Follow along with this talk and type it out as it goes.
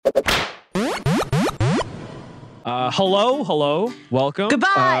Hello, welcome.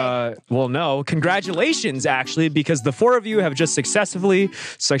 Goodbye. Well, no, congratulations, actually, because the four of you have just successfully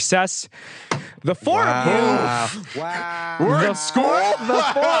the four of you. Wow. We're in school?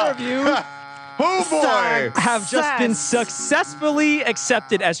 The four of you Oh boy! have just been successfully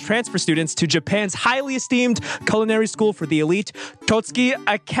accepted as transfer students to Japan's highly esteemed culinary school for the elite, Totsuki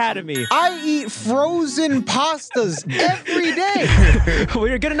Academy. I eat frozen pastas every day. Well,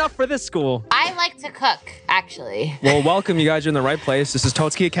 you're good enough for this school. I like to cook, actually. Well, welcome. You guys are in the right place. This is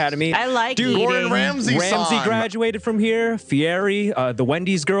Totsuki Academy. I like Dude, eating. Gordon Ramsay graduated from here. Fieri, the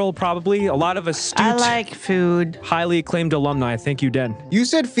Wendy's girl, probably. A lot of astute, I like food. highly acclaimed alumni. Thank you, Den. You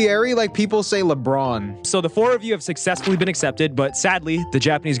said Fieri like people say LeBron. So the four of you have successfully been accepted, but sadly, the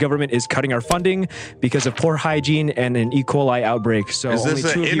Japanese government is cutting our funding because of poor hygiene and an E. coli outbreak. So Is only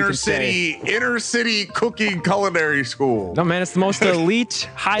this two an of you can stay. inner city cooking culinary school? No, man, it's the most elite,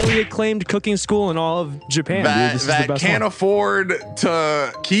 highly acclaimed cooking school in all of Japan. dude. This is the That best can't one. afford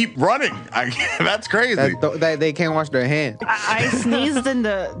to keep running. That's crazy. That they can't wash their hands. I sneezed in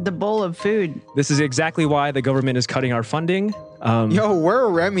the bowl of food. This is exactly why the government is cutting our funding. Yo, where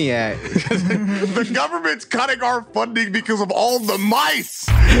Remy at? The government's cutting our funding because of all the mice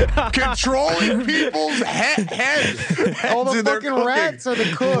controlling people's heads. All the in their fucking cooking. rats are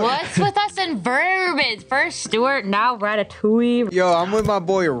the cook. What's with us in vermin? First Stuart, now Ratatouille. Yo, I'm with my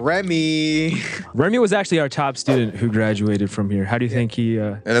boy Remy. Remy was actually our top student who graduated from here. How do you think he...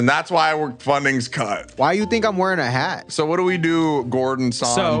 And then that's why our funding's cut. Why you think I'm wearing a hat? So what do we do,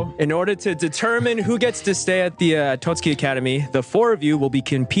 Gordon-san? So, in order to determine who gets to stay at the Totsuki Academy, the four of you will be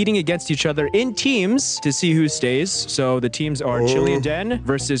competing against each other in teams to see who stays. So the teams are Chili and Den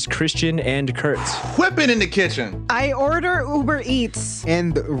versus Christian and Kurt. whip it in the kitchen. I order Uber Eats.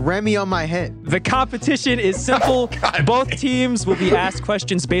 And Remy on my head. The competition is simple. Both teams will be asked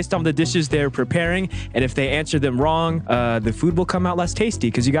questions based on the dishes they're preparing, and if they answer them wrong, the food will come out less tasty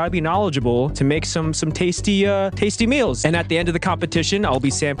because you got to be knowledgeable to make some tasty meals. And at the end of the competition, I'll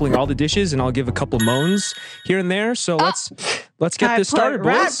be sampling all the dishes and I'll give a couple moans here and there. So let's get this started, put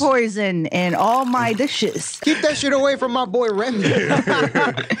rat boys. poison in all my dishes. Keep that shit away from my boy Remy.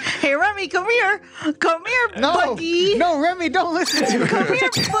 Hey, Remy, come here. Come here, buddy. No, Remy, don't listen to Come her. here,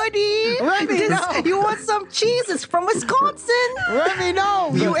 buddy. Remy, no. You want some cheese? It's from Wisconsin. Remy,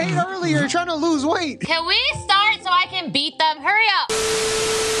 no. You ate earlier. You're trying to lose weight. Can we start so I can beat them? Hurry up.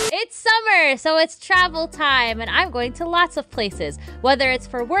 It's summer, so it's travel time, and I'm going to lots of places. Whether it's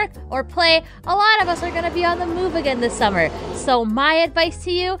for work or play, a lot of us are going to be on the move again this summer. So my advice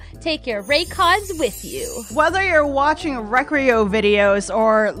to you, take your Raycons with you. Whether you're watching Recreo videos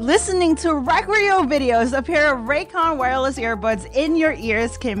or listening to Recreo videos, a pair of Raycon wireless earbuds in your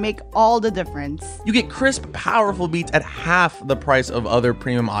ears can make all the difference. You get crisp, powerful beats at half the price of other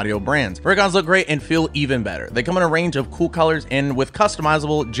premium audio brands. Raycons look great and feel even better. They come in a range of cool colors and with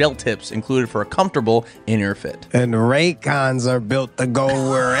customizable gel tips included for a comfortable in-ear fit. And Raycons are built to go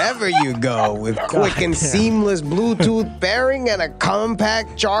wherever you go with quick and seamless Bluetooth pairing and a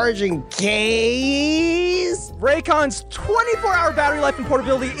compact charging case. Raycon's 24-hour battery life and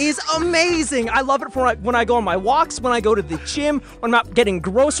portability is amazing. I love it for when I go on my walks, when I go to the gym, when I'm out getting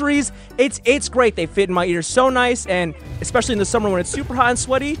groceries. It's great. They fit in my ears so nice, and especially in the summer when it's super hot and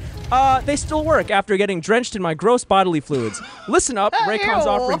sweaty, they still work after getting drenched in my gross bodily fluids. Listen up, Raycon's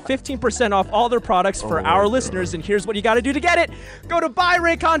offering 15% off all their products for our listeners, and here's what you got to do to get it. Go to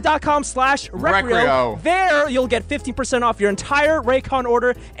buyraycon.com/Recreo. Recreo. There, you'll get 15% off your entire Raycon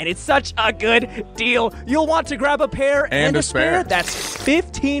order, and it's such a good deal. You'll want to grab a pair and a spare. That's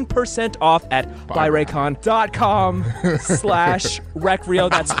 15% off at buyraycon.com/Recreo.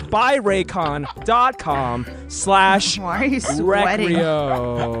 That's buyraycon.com/Recreo. Why are you sweating?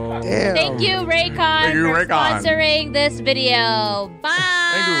 Thank you, Raycon, Thank you, for Raycon. sponsoring this video. Bye.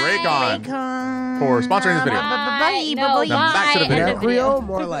 Thank you, Raycon, for sponsoring this video. Bye. Bye. No, Now back to the bye. video. End of video. Recreo,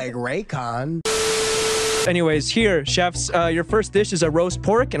 more like Raycon. Anyways, here, chefs, your first dish is a roast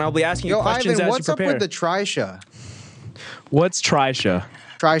pork, and I'll be asking you Yo, questions Ivan, as what's you up prepare. with the trisha? What's trisha?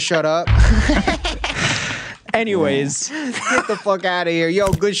 Try shut up. Anyways, Get the fuck out of here.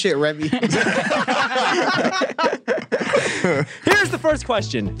 Yo, good shit, Remy. here's the first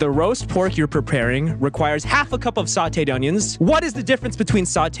question. The roast pork you're preparing requires half a cup of sauteed onions. What is the difference between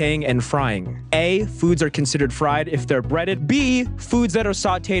sauteing and frying? A, foods are considered fried if they're breaded. B, foods that are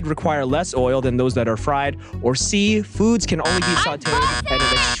sauteed require less oil than those that are fried. Or C, foods can only be sauteed at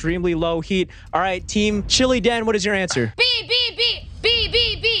an extremely low heat. All right, team Chili Den, what is your answer? B, B, B, B,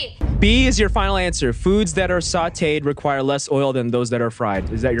 B, B. B is your final answer. Foods that are sauteed require less oil than those that are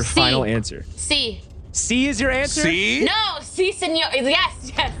fried. Is that your C. final answer? C. C is your answer? See? No, C, senor.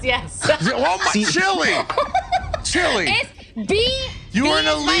 Yes. Oh my chili! chili. It's B. You B are an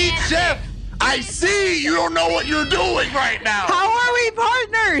is my elite answer. chef. I see. You don't know what you're doing right now. How are we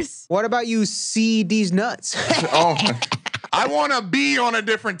partners? What about you see these nuts? Oh, I want to be on a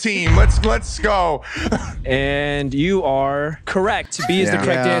different team. Let's go. And you are correct. B is the Yeah.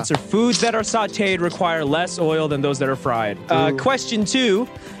 correct Yeah. answer. Foods that are sauteed require less oil than those that are fried. Question 2.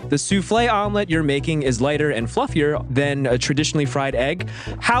 The souffle omelet you're making is lighter and fluffier than a traditionally fried egg.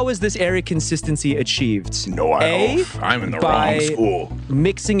 How is this airy consistency achieved? No, I A, don't. I'm in the by wrong school.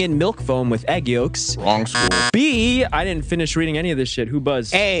 mixing in milk foam with egg yolks. Wrong school. B, I didn't finish reading any of this shit. Who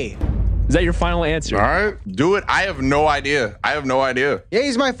buzzed? A. Is that your final answer? All right, do it. I have no idea. Yeah,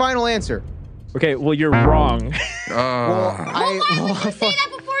 he's my final answer. Okay, well, you're wrong. Well, Why would you say that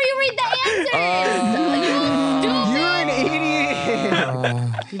before you read the answers? You You're an idiot.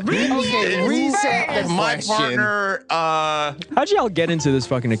 Okay, reset the My question. partner, How'd y'all get into this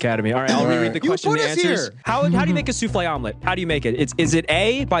fucking academy? All right, I'll reread the You question put and us answers. here. How do you make a souffle omelet? How do you make it? Is it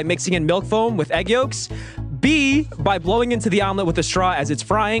A, by mixing in milk foam with egg yolks? B, by blowing into the omelet with a straw as it's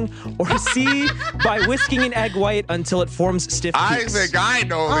frying? Or C, by whisking an egg white until it forms stiff I peaks? think I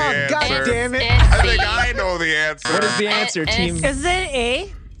know the Oh, answer. God damn it. I think I know the answer. What is the answer, team? Is it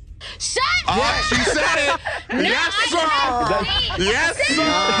A? Shut Oh, she said it. Yes, sir. Yes,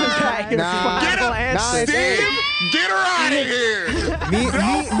 sir. Get Nah, him, it's A. Steve. Get her out of here.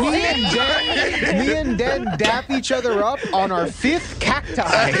 Me and Den dap each other up on our 5th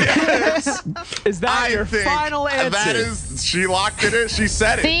cacti. Is that I your think final answer? that is. She locked it in. She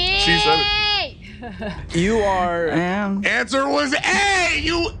said it. She said it. You are Answer was A.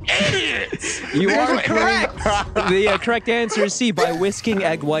 You idiot. you This are was correct. The correct answer is C, by whisking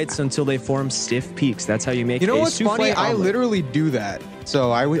egg whites until they form stiff peaks. That's how you make You know a what's souffle funny? I omelet. literally do that.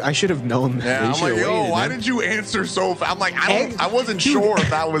 So I should have known that. Yeah, You I'm should've like, yo, waited, why man. did you answer so fast? I'm like, Egg- I wasn't Dude, sure if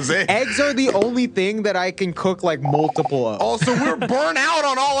that was it. Eggs are the only thing that I can cook like multiple of. Also, we're burnt out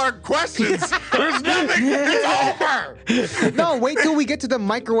on all our questions. There's nothing. It's over. No, wait till we get to the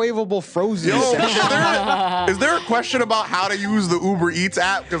microwavable frozen Yo, section. is there a question about how to use the Uber Eats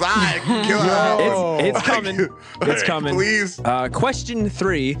app? Because I can kill it. It's coming. It's coming. Please. Question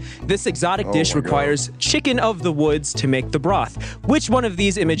 3. This exotic Oh dish my requires chicken of the woods to make the broth. Which one of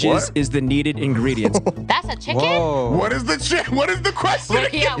these images What? is the needed ingredient? That's a chicken? Whoa. What is the question?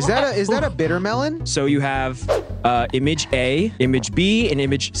 Yeah, Is that a bitter melon? So you have image A, image B, and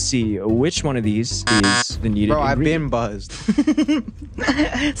image C. Which one of these is the needed Bro, I've ingredient? been buzzed.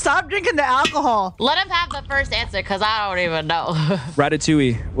 Stop drinking the alcohol. Let him have the first answer because I don't even know.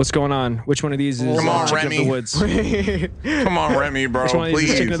 Ratatouille. What's going on? Which one of these is Come on, chicken Remy. of the woods? Which Come on, Remy, bro. one of these is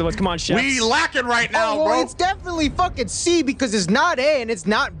Please. chicken of the woods? Come on, chefs. We lacking right now, Oh, well, bro. it's definitely fucking C because it's not A and it's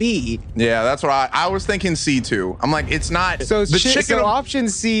not B. Yeah, that's what I was thinking. C too. I'm like, it's not. So, the chicken. so option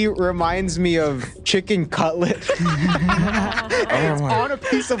C reminds me of chicken cutlet. It's on a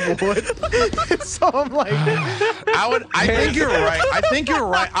piece of wood. So I'm like, I think you're right. I think you're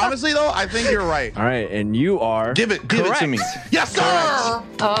right. Honestly, though, I think you're right. All right, and you are Give it to me. Yes, sir.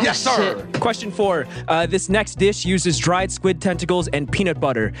 Yes, sir. Question 4. This next dish uses dried squid tentacles and peanut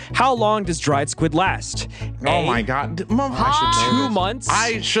butter. How long does dried squid last? Oh A, my God. I should 2 months.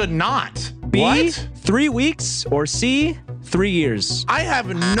 I should not. B, What? 3 weeks, or C, 3 years. I have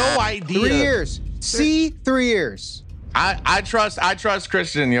no idea. 3 years. C, 3 years. I trust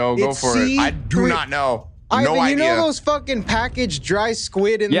Christian, yo. Go It's for C, it. I do 3 not know. Ivan, No you idea. know those fucking packaged dry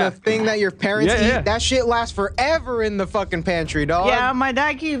squid in Yeah. the thing that your parents Yeah, eat? yeah. That shit lasts forever in the fucking pantry, dog. Yeah, my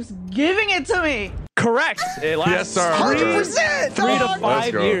dad keeps giving it to me. Correct. It lasts Yes, sir. 100%. 3 to dog.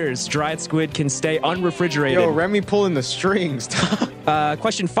 5 go. years. Dried squid can stay unrefrigerated. Yo, Remy pulling the strings.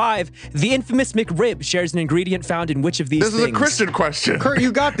 Question 5. The infamous McRib shares an ingredient found in which of these This is things? a Christian question. Kurt,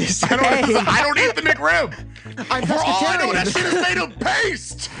 you got this. I don't eat the McRib. I'm For all I know, that pescatarian. shit is made of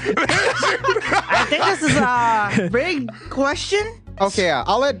paste. I think this is a big question. Okay, yeah,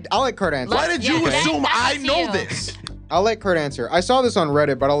 I'll let Kurt answer. Why did you Yeah, that- assume that's I up to know you. this? I'll let Kurt answer. I saw this on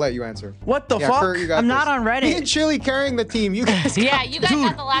Reddit, but I'll let you answer. What the Yeah, fuck? Kurt, you got I'm this. not on Me and Reddit. Chili carrying the team. You guys. Yeah, you guys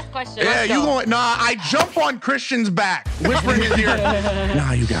got the last question. Yeah, Let's you go. going? Nah, I jump on Christian's back, whispering in his ear.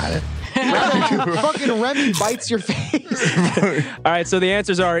 Nah, you got it. Fucking Remy bites your face. All right, so the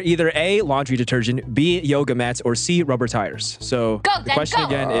answers are either A, laundry detergent, B, yoga mats, or C, rubber tires. So Go, the Dan, question go.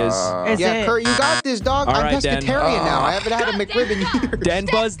 again is, Is Yeah, it? Kurt, you got this, dog. All I'm right, Dan. pescatarian now. I haven't had a McRib in years. Dan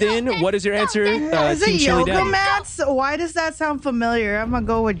buzzed in. What is your answer, Is Team it Chili yoga Dan? mats? Why does that sound familiar? I'm gonna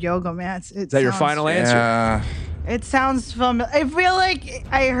go with yoga mats. Is that your final answer? Yeah. It sounds familiar. I feel like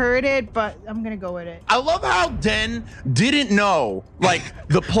I heard it, but I'm gonna go with it. I love how Den didn't know like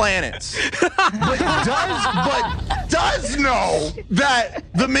the planets, but does know that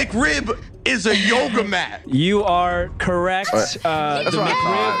the McRib is a yoga mat. You are correct. The what I McRib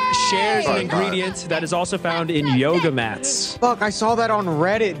thought. shares That's an what I thought. ingredient that is also found in yoga mats. Fuck, I saw that on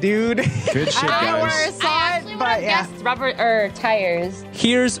Reddit, dude. Good shit, I don't know where I guys. saw I it, actually would but have yeah. guessed rubber or tires.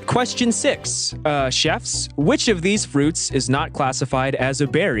 Here's question 6. Chefs, which of these fruits is not classified as a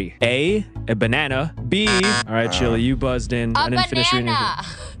berry? A banana. B, all right, Chili, you buzzed in. I A didn't finish reading it.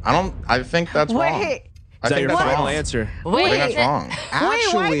 banana. I think that's wrong. Wait. I Is that think your that's final wrong. answer? I think that's wrong.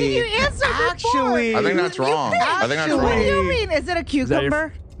 Wait, why did you answer Actually, I think that's wrong. I think that's What do you wrong. mean? Is it a Is that your,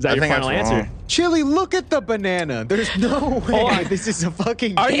 cucumber? is that I your think final that's answer? wrong. Chili, look at the banana. There's no way on. this is a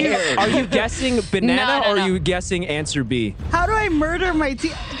fucking Are you berry. guessing banana No, or no. are you guessing answer B? How do I murder my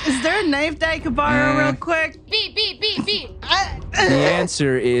teeth? Is there a knife that I could borrow real quick? B. The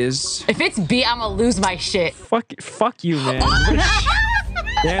answer is If it's B, I'm gonna lose my shit. fuck you, man.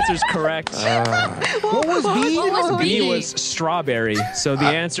 The answer's correct. What was B? What was B B? was strawberry. So the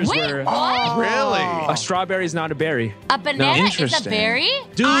answers were What? Really? a strawberry is not a berry. A banana is a Interesting. berry?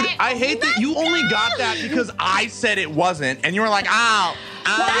 Dude, I hate that you only got that because I said it wasn't, and you were like, ow.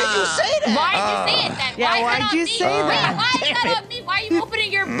 Why did you say that? Why did you say it then? Yeah, why is why'd that on you me? say Wait, that? why is that on me? Why are you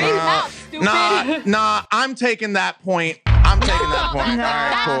opening your big mouth, stupid? Nah, I'm taking that point. I'm taking that point. All right,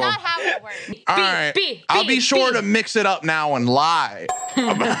 That's cool. not how it works. All right. I'll be sure to mix it up now and lie.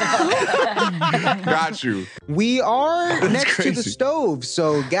 Got you. We are next to the crazy. stove,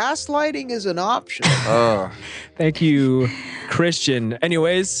 so gaslighting is an option. Thank you, Christian.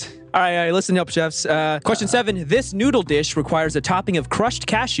 Anyways, all right, listen up, chefs. Question 7. This noodle dish requires a topping of crushed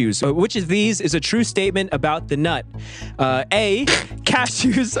cashews. Which of these is a true statement about the nut? A,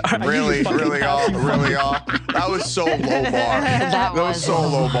 cashews are... Really, y'all? That was so low bar. That was so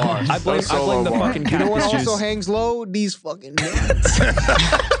low bar. I blame the fucking You know what cactus also juice. hangs low? These fucking nuts.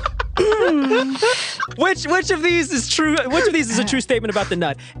 Which of these is true? Which of these is a true statement about the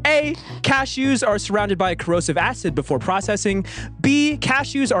nut? A, cashews are surrounded by a corrosive acid before processing. B,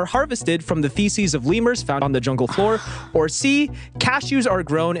 cashews are harvested from the feces of lemurs found on the jungle floor. Or C, cashews are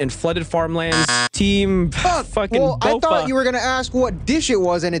grown in flooded farmlands. Team fucking Well, I Bofa. thought you were gonna ask what dish it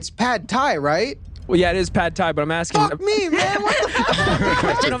was, and it's pad thai, right? Well, yeah, it is pad thai, but I'm asking. Fuck me, man. What the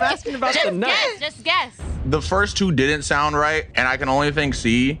fuck? I'm asking about the nut. Just guess. The first two didn't sound right, and I can only think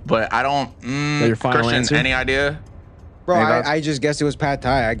C, but I don't. that your final Christian, answer? any idea? Bro, Hey, that's- I just guessed it was pad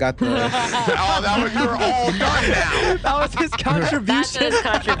thai. I got the. Oh, that was you're all done now. That was his contribution.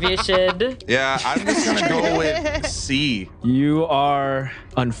 contribution. Yeah, I'm just gonna go with C. You are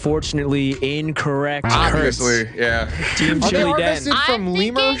unfortunately incorrect. Obviously, yeah. Team Are they Chili Den. harvested from I'm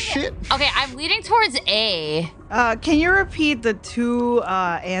lemur thinking- shit? Okay, I'm leaning towards A. Can you repeat the two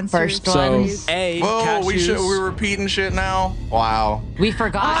answers? First one. So Ones. A, Whoa, cashews. we're repeating shit now. Wow. We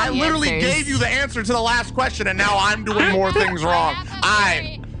forgot. I the literally answers. gave you the answer to the last question, and now I'm doing more things wrong.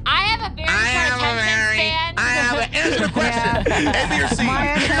 I have a very short attention span. I have an answer the question. A, B, or C. My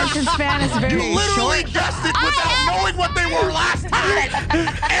attention span is very You literally short. guessed it without knowing what they were last time.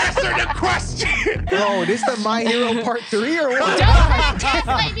 Answer the question. Bro, this the My Hero Part 3 or what? Don't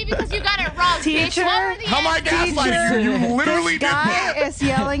gaslight me because you got it wrong, bitch. Teacher? What were the How am I answers? gaslighting you? You literally This guy did is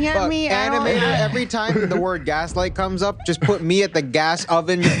yelling at Fuck, me. I don't- animator, every time the word gaslight comes up, just put me at the gas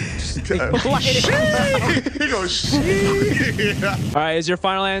oven. that. He goes, shit. All right, is your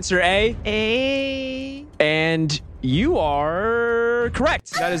final answer A? A. And you are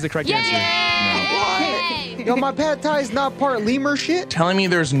correct. That is the correct answer. Yay! Yo, my pad thai is not part lemur shit. Telling me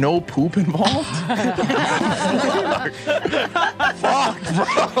there's no poop involved? Fuck,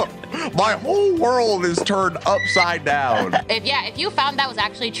 bro. My whole world is turned upside down. If you found that was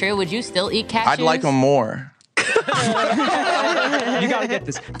actually true, would you still eat cashews? I'd like them more. You gotta get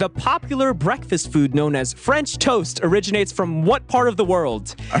this. The popular breakfast food known as French toast originates from what part of the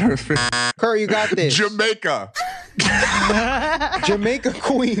world? Kurt, you got this. Jamaica. Jamaica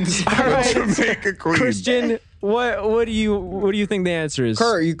Queens. Jamaica Queen. Christian, what do you think the answer is?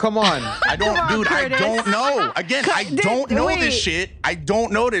 Kurt, you come on. I don't, Come on, dude, I Curtis. don't know. Again, I don't know wait. this shit. I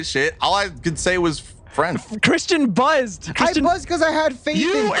don't know this shit. All I could say was French. Christian buzzed. I Christian, buzzed because I had faith in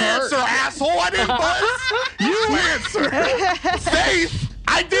You Kurt. answer, asshole. I didn't buzz. You answer. Faith.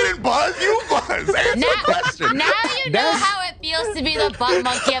 I didn't buzz. You buzz. Answer the question. Now you know how it feels to be the butt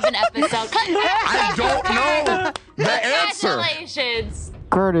monkey of an episode. I don't know the answer. Congratulations.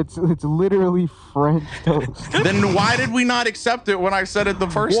 Kurt, it's literally French toast. Then why did we not accept it when I said it the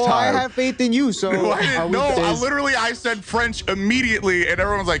first Well, I time? have faith in you, so No, I are didn't we know. this? I said French immediately, and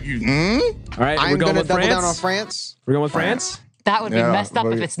everyone was like, "You?" All right, I'm we're going gonna with double France. down on France. We're going with France. That would be Yeah, messed up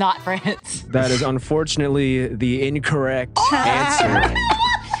but- if it's not France. That is unfortunately the incorrect answer.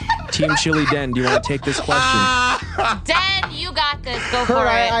 Team Chili Den, do you want to take this question? Dan, you got this. Go Kurt, for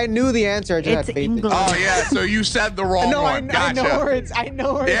it. I knew the answer. I just It's had faith in English. Oh yeah, so you said the wrong No, one. I know Gotcha. where it's. I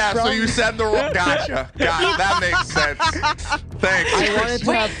know where Yeah, it's from. so you said the wrong. Gotcha. Got it. That makes sense. Thanks. I wanted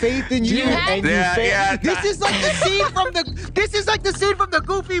to have faith in you, had- and you Yeah, failed. yeah. This is like the scene from the. This is like the scene from the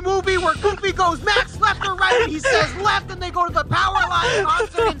Goofy movie where Goofy goes Max left or right, and he says left, and they go to the Powerline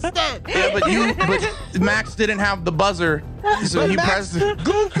concert instead. Yeah, but Max didn't have the buzzer, so he pressed.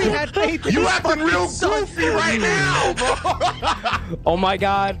 Goofy had faith in You acting real goofy right now, bro. Oh my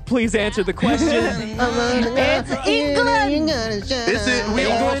God! Please answer the question. It's England. This is. We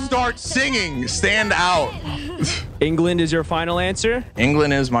all start singing. Stand out. England is your final answer.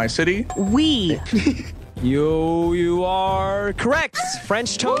 England is my city. We. You are correct.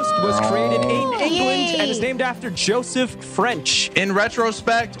 French toast was created in England and is named after Joseph French. In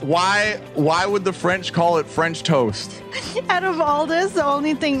retrospect, why would the French call it French toast? Out of all this, the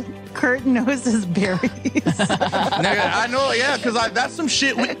only thing Kurt knows is berries. Nigga, I know, yeah, because that's some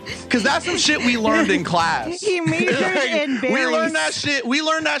shit. That's some shit we learned in class. He majored in berries. We learned that shit. We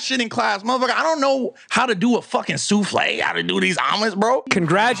learned that shit in class, motherfucker. I don't know how to do a fucking souffle, how to do these omelets, bro.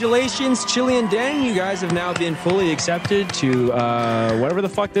 Congratulations, Chili and Dan. You guys have now been fully accepted to whatever the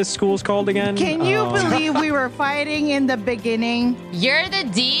fuck this school's called again. Can you believe we were fighting in the beginning? You're the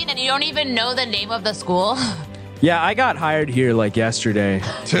dean and you don't even know the name of the school. Yeah, I got hired here like yesterday.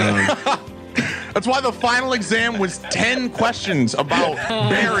 That's why the final exam was 10 questions about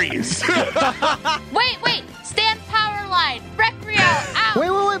berries. Wait. Stan's power line. Recreo out.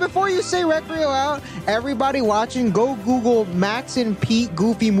 Wait. Before you say Recreo out, everybody watching, go Google Max and Pete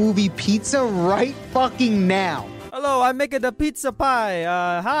Goofy Movie Pizza right fucking now. Hello, I'm making the pizza pie.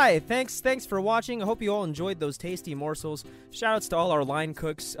 Hi, thanks for watching. I hope you all enjoyed those tasty morsels. Shoutouts to all our line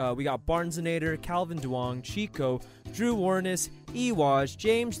cooks. We got Barnesonator, Calvin Duong, Chico, Drew Warnes, Ewaj,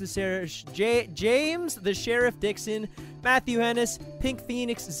 James the Sheriff Dixon, Matthew Hennis, Pink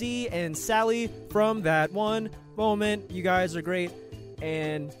Phoenix Z, and Sally from That One Moment. You guys are great,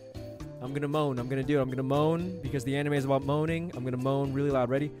 and I'm gonna moan. I'm gonna moan because the anime is about moaning. I'm gonna moan really loud.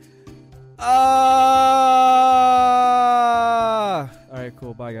 Ready? All right,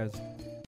 cool. Bye, guys.